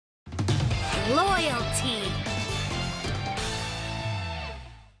Loyalty.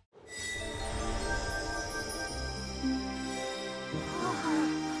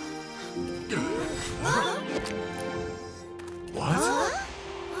 What?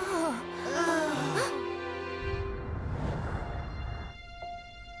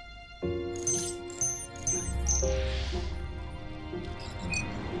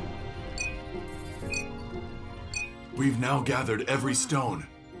 We've now gathered every stone,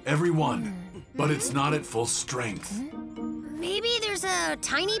 every one, but it's not at full strength. Maybe there's a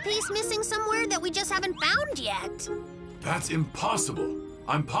tiny piece missing somewhere that we just haven't found yet. That's impossible.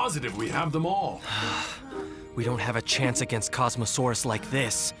 I'm positive we have them all. We don't have a chance against Cosmosaurus like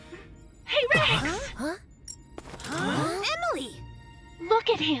this. Hey, Rex! Emily! Look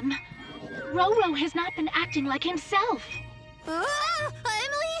at him. Roro has not been acting like himself.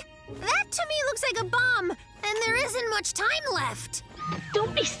 Emily? That to me looks like a bomb, and there isn't much time left.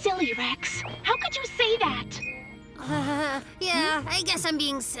 Don't be silly, Rex. How could you say that? Yeah, I guess I'm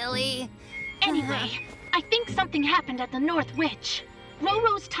being silly. Anyway, I think something happened at the North Witch.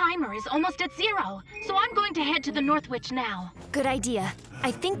 Roro's timer is almost at 0, so I'm going to head to the North Witch now. Good idea.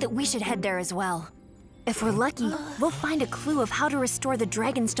 I think that we should head there as well. If we're lucky, we'll find a clue of how to restore the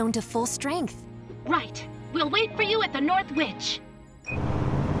Dragonstone to full strength. Right. We'll wait for you at the North Witch.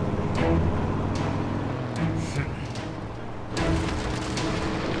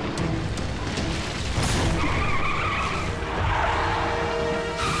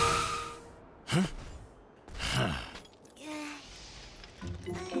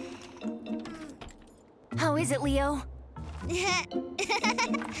 How is it, Leo?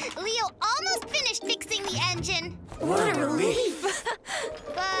 Leo almost finished fixing the engine. What a relief!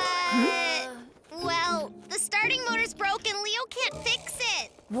 But, well, the starting motor's broken. Leo can't fix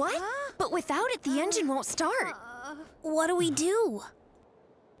it. What? But without it, the engine won't start. What do we do?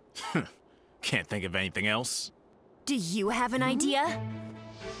 Can't think of anything else. Do you have an idea?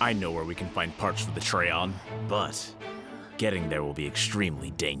 I know where we can find parts for the Treon, but getting there will be extremely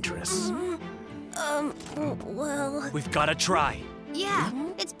dangerous. Well... We've got to try. Yeah,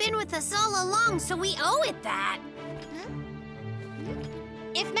 it's been with us all along, so we owe it that.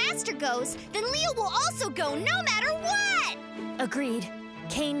 If Master goes, then Leo will also go, no matter what! Agreed.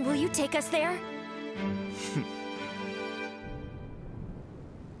 Kane, will you take us there?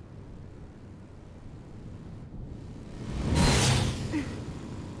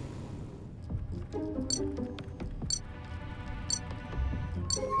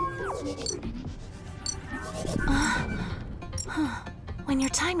 When your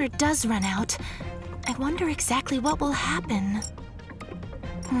timer does run out, I wonder exactly what will happen.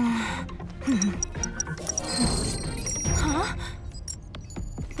 Huh?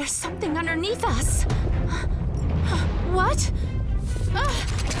 There's something underneath us. What?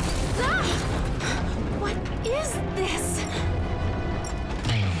 What is this?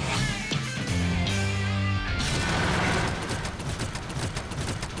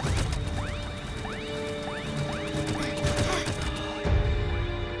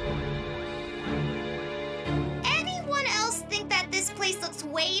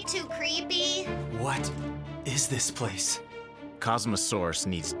 Way too creepy. What is this place? Cosmosaurus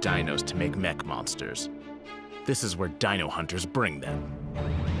needs dinos to make mech monsters. This is where dino hunters bring them.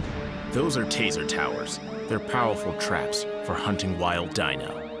 Those are taser towers. They're powerful traps for hunting wild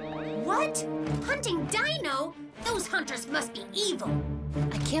dino. What? Hunting dino? Those hunters must be evil.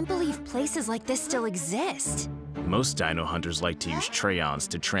 I can't believe places like this still exist. Most dino hunters like to use Treons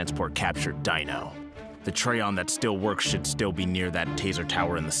to transport captured dino. The Treon that still works should still be near that taser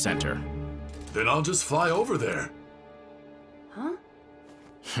tower in the center. Then I'll just fly over there. Huh?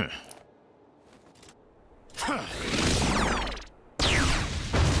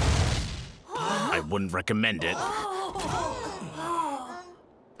 I wouldn't recommend it.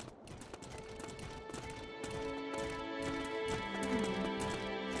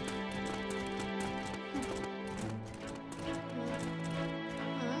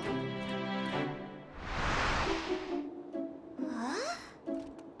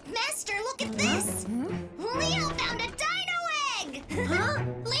 Master, look at this! Leo found a dino egg! Huh?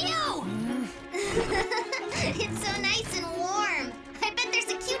 Leo! It's so nice and warm. I bet there's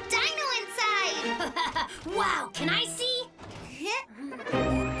a cute dino inside. Wow, can I see?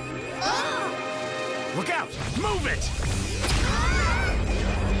 Oh! Look out! Move it!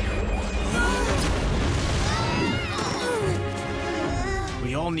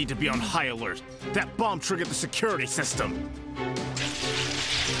 We all need to be on high alert. That bomb triggered the security system.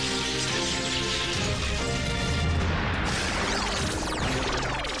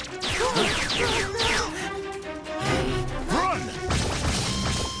 Run!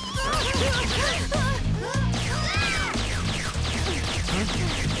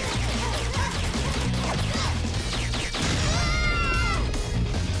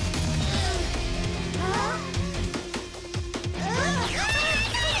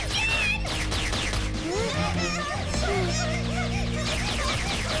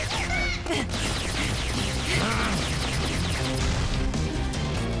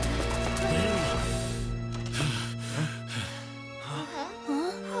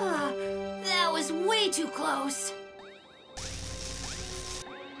 That was way too close.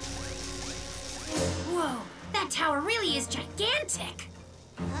 Whoa, that tower really is gigantic.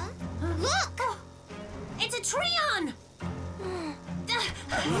 Look! It's a Treon!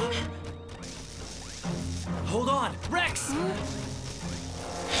 Hold on, Rex!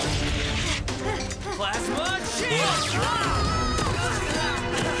 Plasma shield!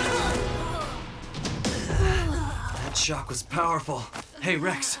 That shock was powerful. Hey,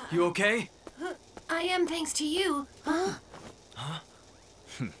 Rex, you okay? I am thanks to you. Huh?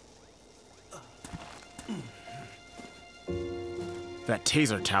 That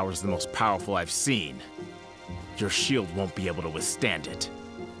taser tower's the most powerful I've seen. Your shield won't be able to withstand it.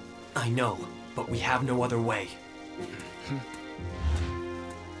 I know, but we have no other way.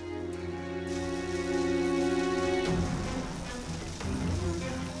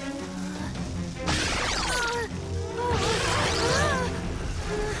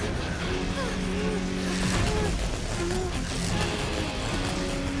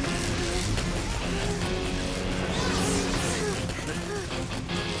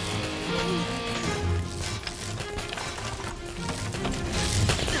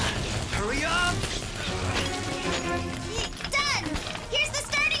 Hurry up! Done! Here's the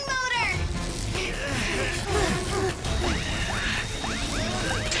starting motor!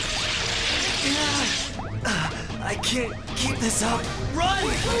 I can't keep this up. Run!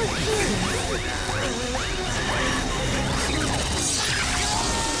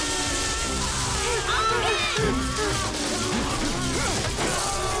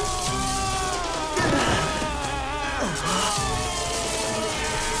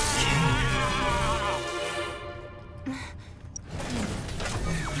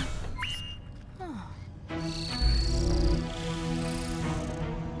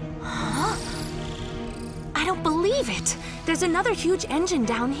 I don't believe it! There's another huge engine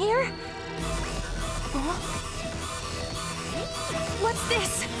down here? What's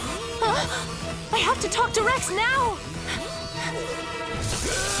this? I have to talk to Rex now!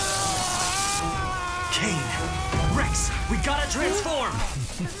 Kane! Rex, we gotta transform!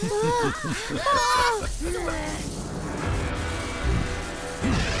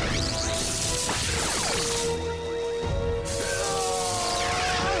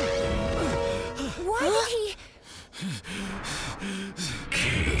 Why did he...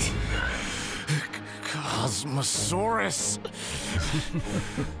 Cosmosaurus!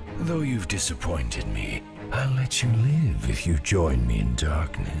 Though you've disappointed me, I'll let you live if you join me in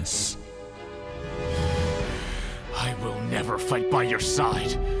darkness. I will never fight by your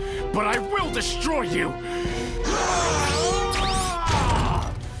side, but I will destroy you!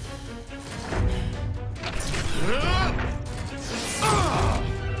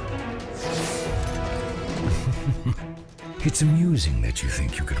 It's amusing that you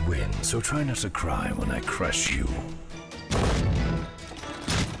think you could win, so try not to cry when I crush you.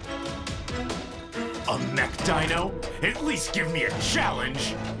 A mech dino? At least give me a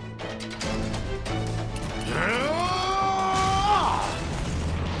challenge!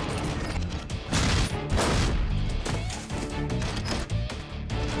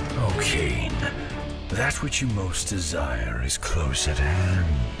 Oh, Kane, that which you most desire is close at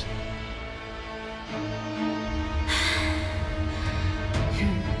hand.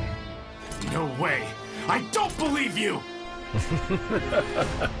 No way! I don't believe you!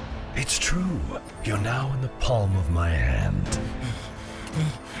 It's true. You're now in the palm of my hand.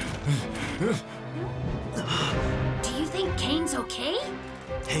 Do you think Kane's okay?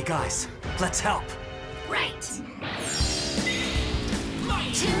 Hey guys, let's help. Right.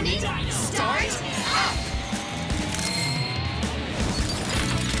 Tuning, start, up!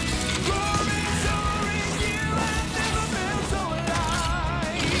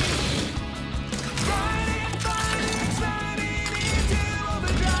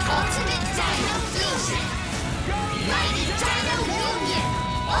 Ultimate Dino Fusion! Mighty Dino Union!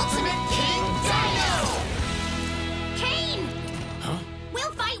 Ultimate King Dino! Kane! Huh?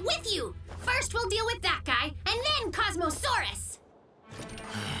 We'll fight with you! First we'll deal with that guy, and then Cosmosaurus!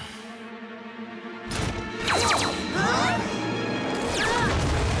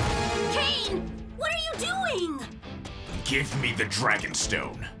 Kane! What are you doing? Give me the Dragon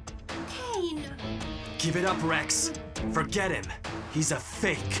Stone. Give it up, Rex. Forget him. He's a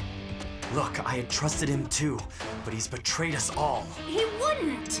fake. Look, I had trusted him too, but he's betrayed us all. He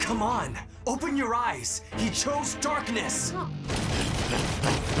wouldn't! Come on, open your eyes. He chose darkness.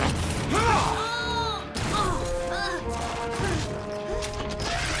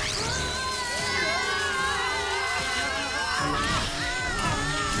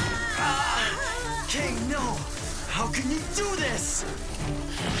 King, no! How can you do this?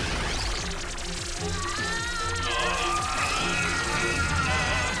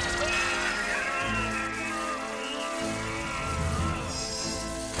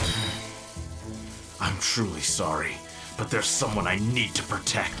 I'm truly sorry, but there's someone I need to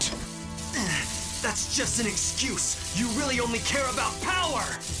protect. That's just an excuse. You really only care about power!